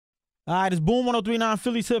All right, it's Boom 103.9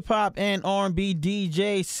 Philly's Hip Hop and R&B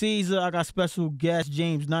DJ Caesar. I got special guest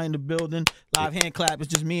James Knight in the building. Live hand clap. It's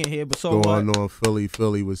just me in here, but so going what? on, Philly?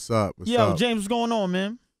 What's up? Yo, James, what's going on,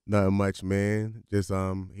 man? Nothing much, man. Just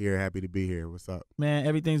here, happy to be here. What's up? Man,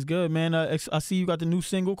 everything's good, man. I see you got the new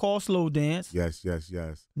single called Slow Dance. Yes.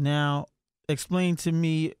 Now, explain to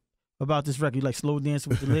me about this record. You like slow dancing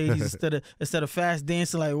with the ladies instead of fast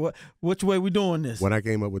dancing. Like, which way we doing this? When I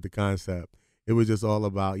came up with the concept, it was just all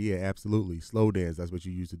about, absolutely, slow dance. That's what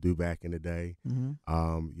you used to do back in the day. Mm-hmm.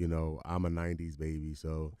 I'm a 90s baby,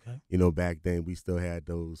 so, okay. Back then we still had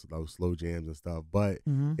those slow jams and stuff. But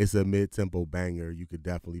Mm-hmm. it's a mid-tempo banger. You could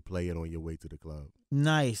definitely play it on your way to the club.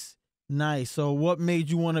 Nice. So what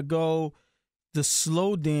made you want to go the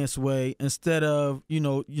slow dance way instead of,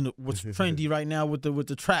 what's trendy right now with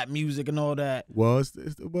the trap music and all that? Well,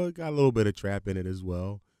 it got a little bit of trap in it as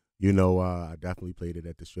well. I definitely played it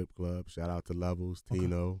at the strip club. Shout out to Levels, Okay.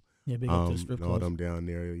 Tino. Yeah, big up to the strip all clubs. them down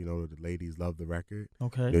there. The ladies love the record.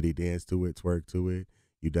 Okay. They dance to it, twerk to it.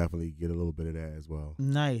 You definitely get a little bit of that as well.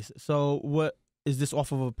 Nice. So what is this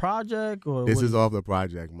off of a project or This is off the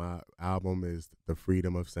project. My album is The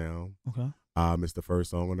Freedom of Sound. Okay. It's the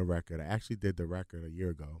first song on the record. I actually did the record a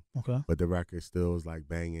year ago. Okay. But the record still is like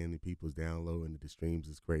banging and people's downloading it. The streams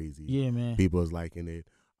is crazy. Yeah, man. People is liking it.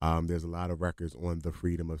 There's a lot of records on The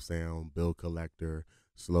Freedom of Sound. Bill Collector,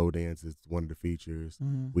 Slow Dance is one of the features.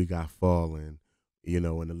 Mm-hmm. We got Fallen, and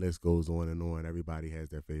the list goes on and on. Everybody has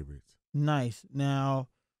their favorites. Nice. Now,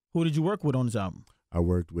 who did you work with on this album? I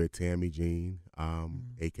worked with Tammy Jean,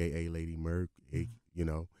 a.k.a. Lady Merc,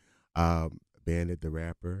 Bandit the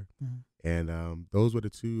Rapper. Mm-hmm. And those were the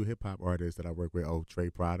two hip-hop artists that I worked with. Oh, Trey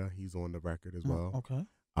Prada, he's on the record as well. Okay.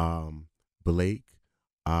 Blake,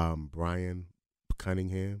 Brian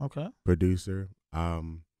Cunningham, Okay. producer.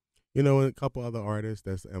 And a couple other artists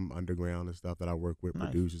that's underground and stuff that I work with,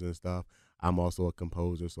 Nice. producers and stuff. I'm also a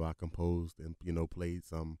composer, so I composed and, played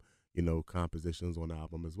some, compositions on the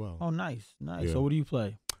album as well. Oh, nice. Yeah. So what do you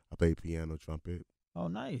play? I play piano, trumpet. Oh,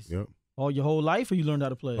 nice. Yep. All your whole life or you learned how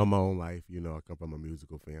to play? From my own life, I come from a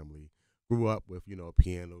musical family. Grew up with,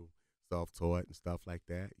 piano, self-taught and stuff like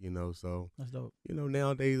that, so. That's dope.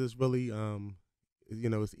 Nowadays it's really,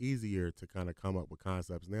 it's easier to kind of come up with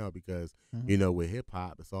concepts now because, Mm-hmm. With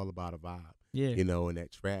hip-hop, it's all about a vibe. Yeah. And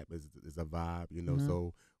that trap is a vibe, Mm-hmm.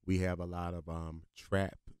 so we have a lot of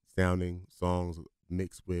trap-sounding songs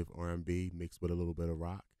mixed with R&B, mixed with a little bit of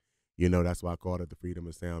rock. That's why I called it The Freedom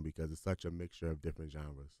of Sound because it's such a mixture of different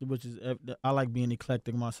genres. Which is, I like being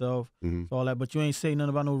eclectic myself. Mm-hmm. So all that, but you ain't saying nothing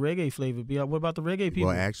about no reggae flavor. What about the reggae people?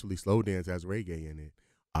 Well, actually, Slow Dance has reggae in it.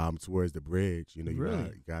 Towards the bridge,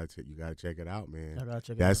 Really? you gotta check it out, man. I gotta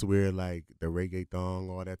check it That's out. where like the reggae thong,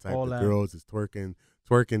 all that type All of that. girls is twerking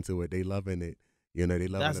to it. They loving it. They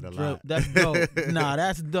loving it a lot. That's dope. Nah,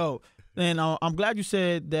 that's dope. And I'm glad you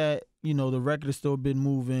said that. The record has still been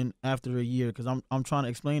moving after a year because I'm trying to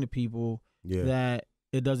explain to people that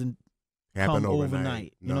it doesn't Happen come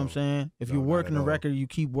overnight. You know what I'm saying? If No, you're not working at a all. record, you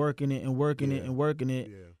keep working it and working it and working it.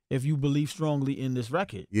 Yeah. If you believe strongly in this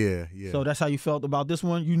record. Yeah. So that's how you felt about this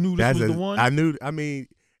one? You knew this was the one? I mean,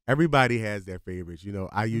 everybody has their favorites.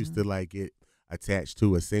 I used to like get attached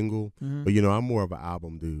to a single, Mhm. but I'm more of an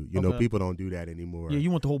album dude. Okay. People don't do that anymore. Yeah, you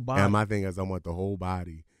want the whole body. And my thing is I want the whole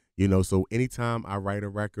body. So anytime I write a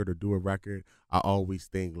record or do a record, I always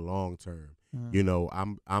think long term.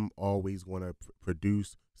 Mhm. I'm always going to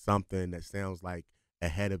produce something that sounds like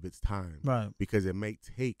ahead of its time. Right. Because it may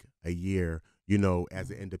take a year,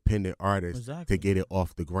 as an independent artist Exactly. to get it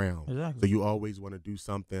off the ground. Exactly. So you always want to do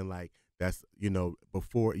something like that's,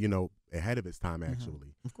 before, ahead of its time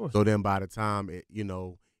actually. Of course. So then by the time it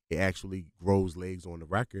actually grows legs on the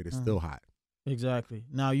record, it's still hot. Exactly.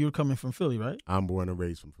 Now, you're coming from Philly, right? I'm born and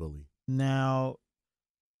raised from Philly. Now,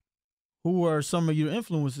 who are some of your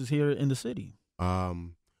influences here in the city?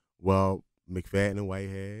 Well, McFadden and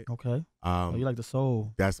Whitehead. Okay. You like the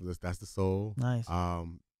soul. That's the soul. Nice.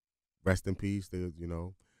 Rest in peace.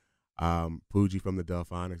 Poogie from the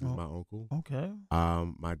Delphonics is my uncle. Okay.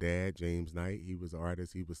 My dad, James Knight, he was an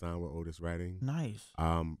artist. He was signed with Otis Redding. Nice.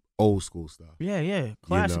 Old school stuff. Yeah.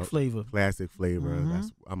 Classic flavor. Classic flavor.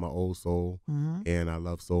 Mhm. I'm an old soul, Mm-hmm. and I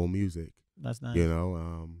love soul music. That's nice.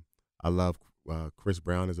 I love Chris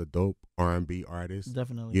Brown is a dope R&B artist.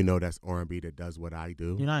 Definitely. That's R&B that does what I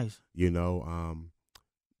do. You're nice.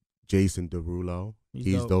 Jason Derulo,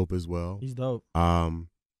 he's dope as well. He's dope.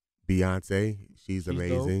 Beyonce, she's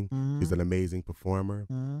amazing. Dope. Mhm. She's an amazing performer.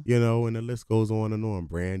 Mhm. And the list goes on and on.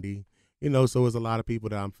 Brandy, so it's a lot of people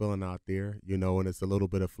that I'm feeling out there, and it's a little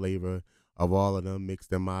bit of flavor of all of them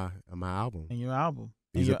mixed in my album. And your album.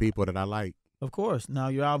 These are people that I like. Of course. Now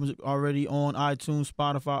your album's already on iTunes,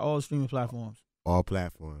 Spotify, all streaming platforms. All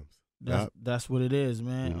platforms. That's what it is,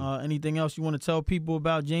 man. Mhm. Anything else you want to tell people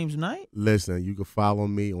about James Knight? Listen, you can follow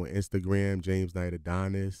me on Instagram, James Knight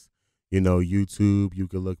Adonis. YouTube, you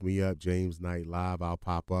can look me up, James Knight Live. I'll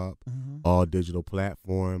pop up. Mm-hmm. All digital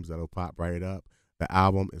platforms, that'll pop right up. The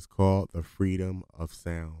album is called The Freedom of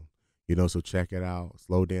Sound. So check it out.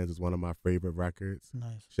 Slow Dance is one of my favorite records.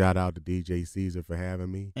 Nice. Shout out to DJ Caesar for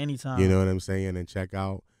having me. Anytime. You know what I'm saying? And check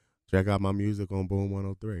out my music on Boom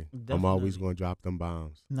 103. Definitely. I'm always going to drop them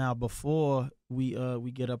bombs. Now, before we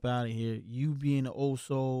get up out of here, you being an old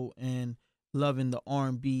soul and loving the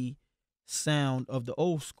R&B sound of the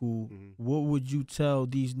old school, what would you tell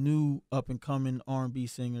these new up and coming R&B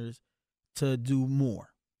singers to do more?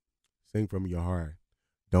 Sing from your heart.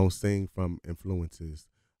 Don't sing from influences.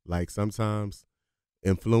 Like sometimes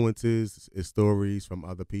influences is stories from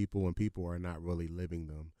other people and people are not really living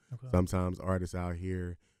them. Okay. Sometimes artists out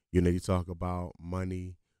here, you talk about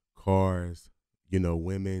money, cars,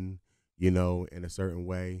 women, in a certain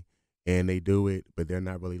way, and they do it, but they're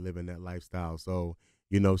not really living that lifestyle. So,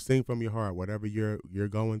 sing from your heart. Whatever you're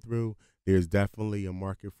going through, there's definitely a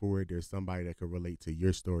market for it. There's somebody that can relate to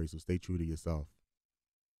your story, so stay true to yourself.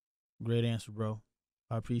 Great answer, bro.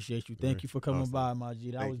 I appreciate you. Thank you for coming by, my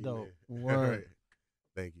G. That was dope. Word.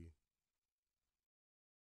 Thank you.